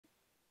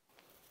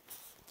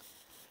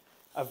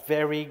A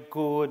very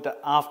good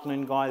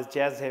afternoon, guys.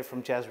 Jazz here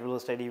from Jazz Real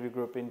Estate Eview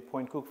Group in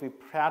Point Cook. We're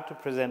proud to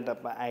present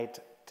number 8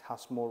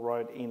 Tusmore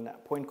Road in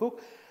Point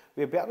Cook.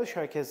 We're about to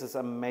showcase this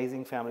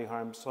amazing family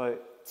home. So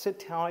sit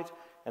tight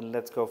and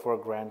let's go for a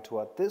grand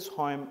tour. This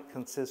home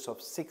consists of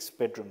 6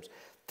 bedrooms,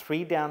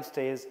 3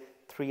 downstairs,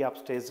 3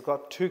 upstairs. It's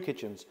got 2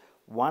 kitchens,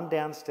 1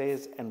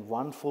 downstairs and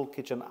 1 full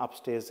kitchen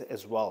upstairs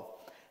as well.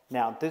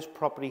 Now, this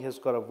property has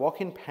got a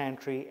walk-in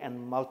pantry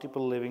and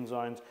multiple living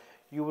zones.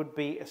 You would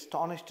be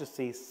astonished to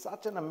see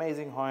such an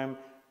amazing home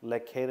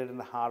located in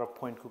the heart of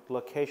Point Cook.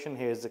 Location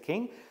here is the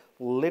king,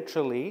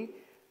 literally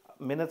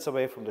minutes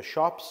away from the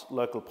shops,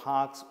 local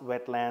parks,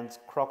 wetlands,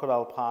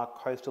 Crocodile Park,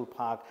 Coastal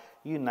Park,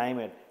 you name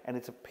it. And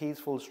it's a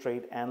peaceful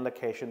street and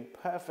location,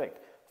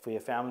 perfect for your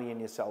family and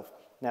yourself.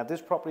 Now,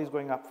 this property is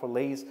going up for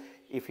lease.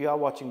 If you are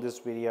watching this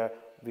video,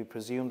 we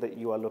presume that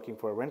you are looking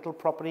for a rental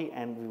property,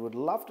 and we would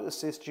love to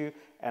assist you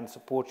and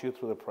support you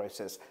through the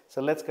process. So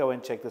let's go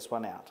and check this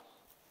one out.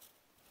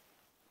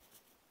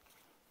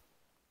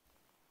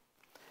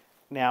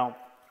 Now,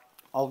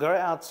 I'll go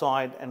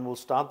outside and we'll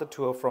start the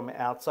tour from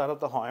outside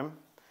of the home,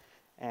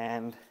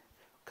 and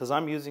because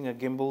I'm using a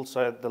gimbal,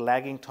 so the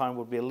lagging time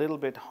will be a little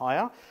bit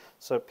higher,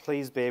 so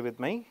please bear with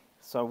me.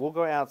 So we'll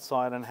go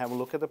outside and have a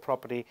look at the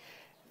property,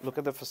 look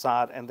at the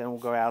facade, and then we'll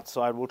go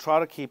outside. We'll try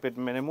to keep it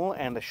minimal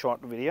and a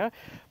short video,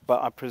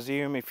 but I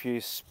presume if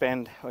you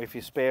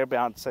spare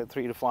about, say,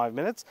 3 to 5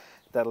 minutes,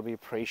 that'll be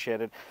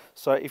appreciated.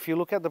 So if you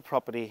look at the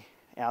property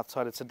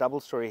outside, it's a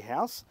double-story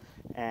house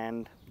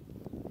and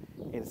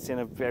it's in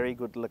a very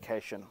good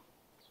location.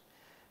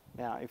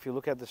 Now, if you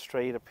look at the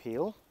street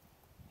appeal,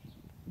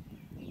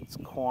 it's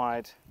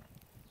quite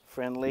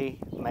friendly.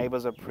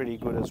 Neighbors are pretty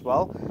good as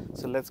well.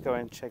 So let's go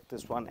and check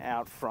this one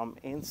out from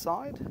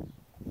inside.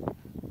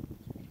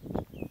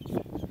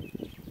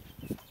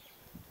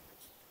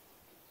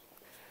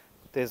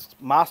 There's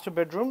master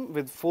bedroom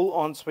with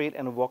full ensuite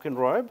and a walk-in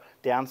robe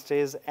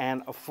downstairs,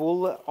 and a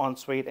full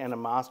ensuite and a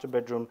master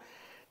bedroom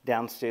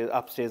downstairs,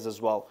 upstairs as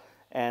well.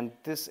 And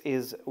this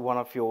is one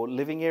of your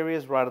living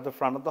areas right at the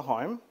front of the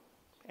home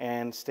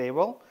and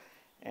stairwell.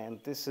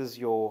 And this is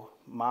your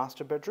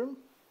master bedroom.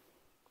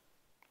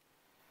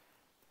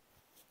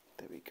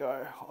 There we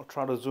go. I'll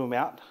try to zoom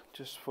out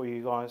just for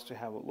you guys to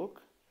have a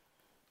look.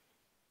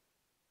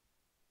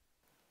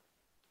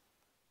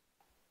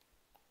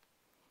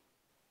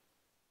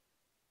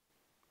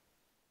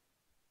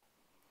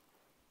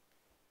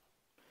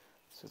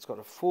 So it's got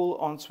a full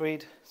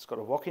ensuite, it's got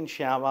a walk-in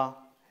shower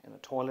and a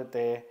toilet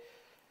there,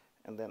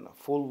 and then a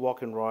full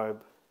walk-in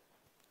robe,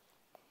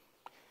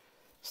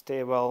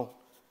 stairwell.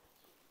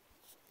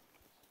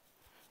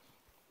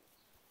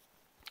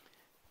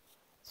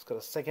 It's got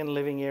a second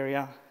living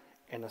area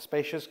and a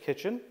spacious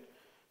kitchen.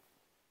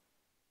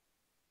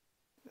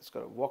 It's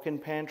got a walk-in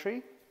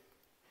pantry.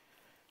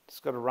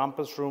 It's got a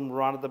rumpus room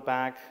right at the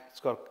back.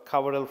 It's got a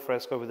covered al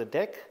fresco with a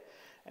deck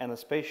and a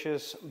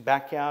spacious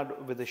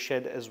backyard with a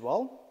shed as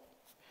well.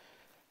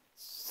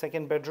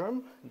 Second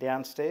bedroom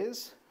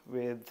downstairs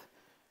with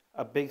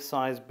a big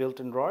size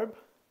built-in robe,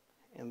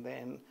 and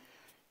then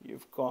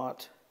you've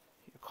got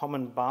your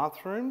common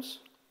bathrooms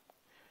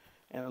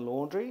and a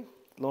laundry.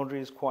 Laundry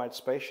is quite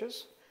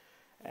spacious,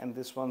 and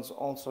this one's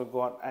also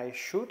got a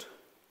chute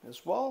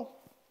as well.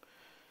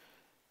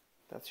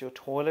 That's your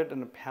toilet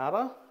and a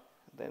powder.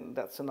 Then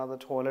that's another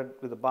toilet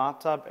with a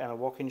bathtub and a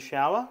walk-in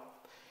shower,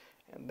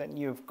 and then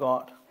you've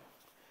got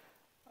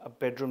a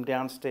bedroom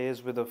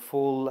downstairs with a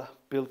full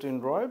built-in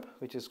robe,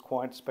 which is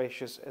quite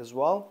spacious as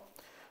well.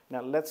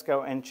 Now let's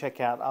go and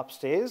check out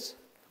upstairs.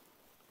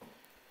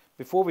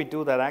 Before we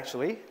do that,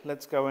 actually,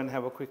 let's go and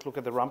have a quick look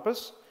at the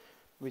rumpus,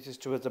 which is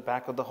towards the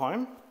back of the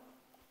home.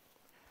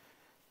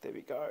 There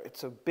we go.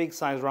 It's a big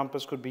size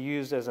rumpus, could be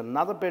used as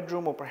another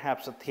bedroom or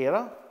perhaps a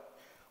theatre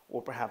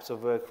or perhaps a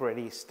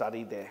work-ready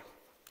study there.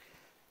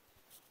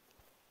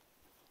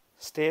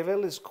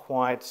 Stairwell is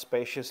quite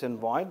spacious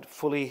and wide,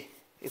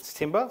 it's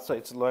timber, so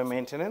it's low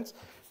maintenance,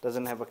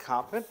 doesn't have a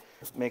carpet,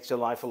 makes your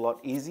life a lot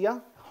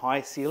easier.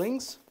 High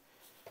ceilings.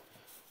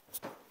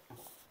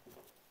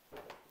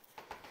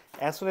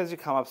 As soon as you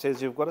come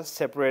upstairs, you've got a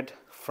separate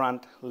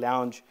front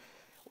lounge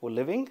or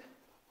living,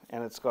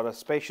 and it's got a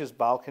spacious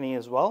balcony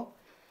as well.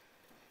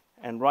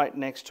 And right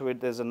next to it,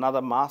 there's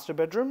another master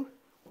bedroom,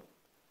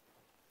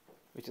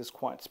 which is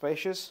quite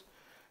spacious,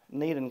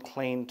 neat and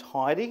clean,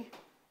 tidy.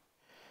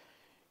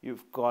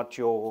 You've got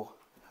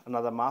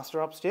another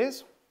master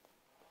upstairs,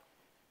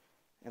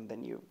 and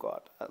then you've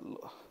got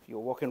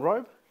your walk-in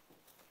robe,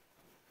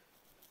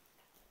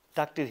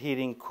 ducted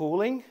heating,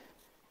 cooling.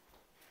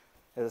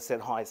 As I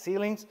said, high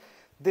ceilings.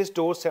 This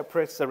door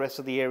separates the rest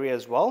of the area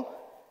as well.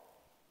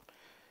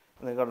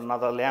 And they've got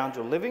another lounge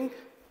or living.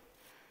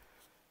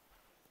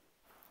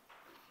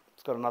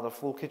 It's got another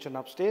full kitchen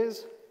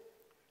upstairs.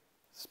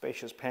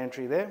 Spacious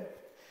pantry there.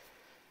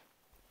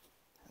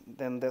 And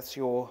then that's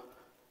your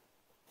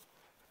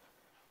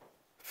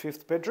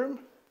 5th bedroom.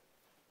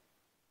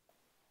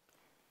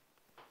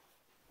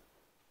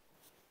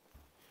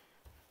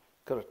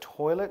 Got a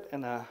toilet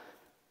and a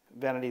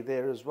vanity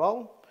there as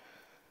well.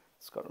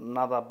 It's got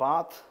another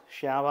bath,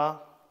 shower,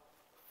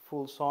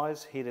 full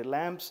size, heated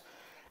lamps,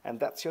 and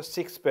that's your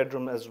 6th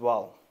bedroom as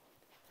well.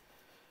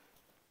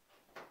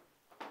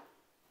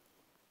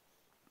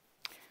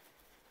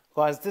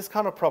 Guys, this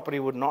kind of property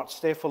would not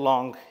stay for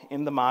long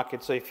in the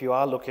market, so if you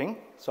are looking,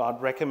 so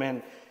I'd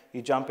recommend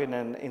you jump in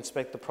and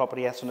inspect the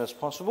property as soon as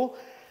possible,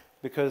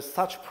 because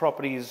such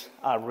properties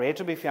are rare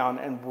to be found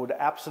and would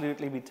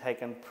absolutely be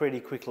taken pretty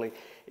quickly.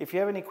 If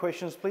you have any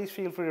questions, please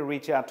feel free to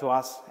reach out to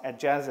us at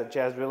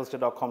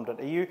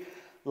jazz@jazzrealestate.com.au,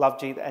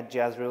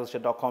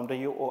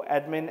 lovejeet@jazzrealestate.com.au, or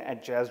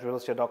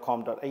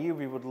admin@jazzrealestate.com.au.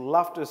 We would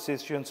love to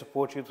assist you and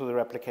support you through the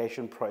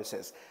replication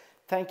process.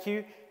 Thank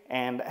you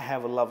and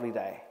have a lovely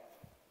day.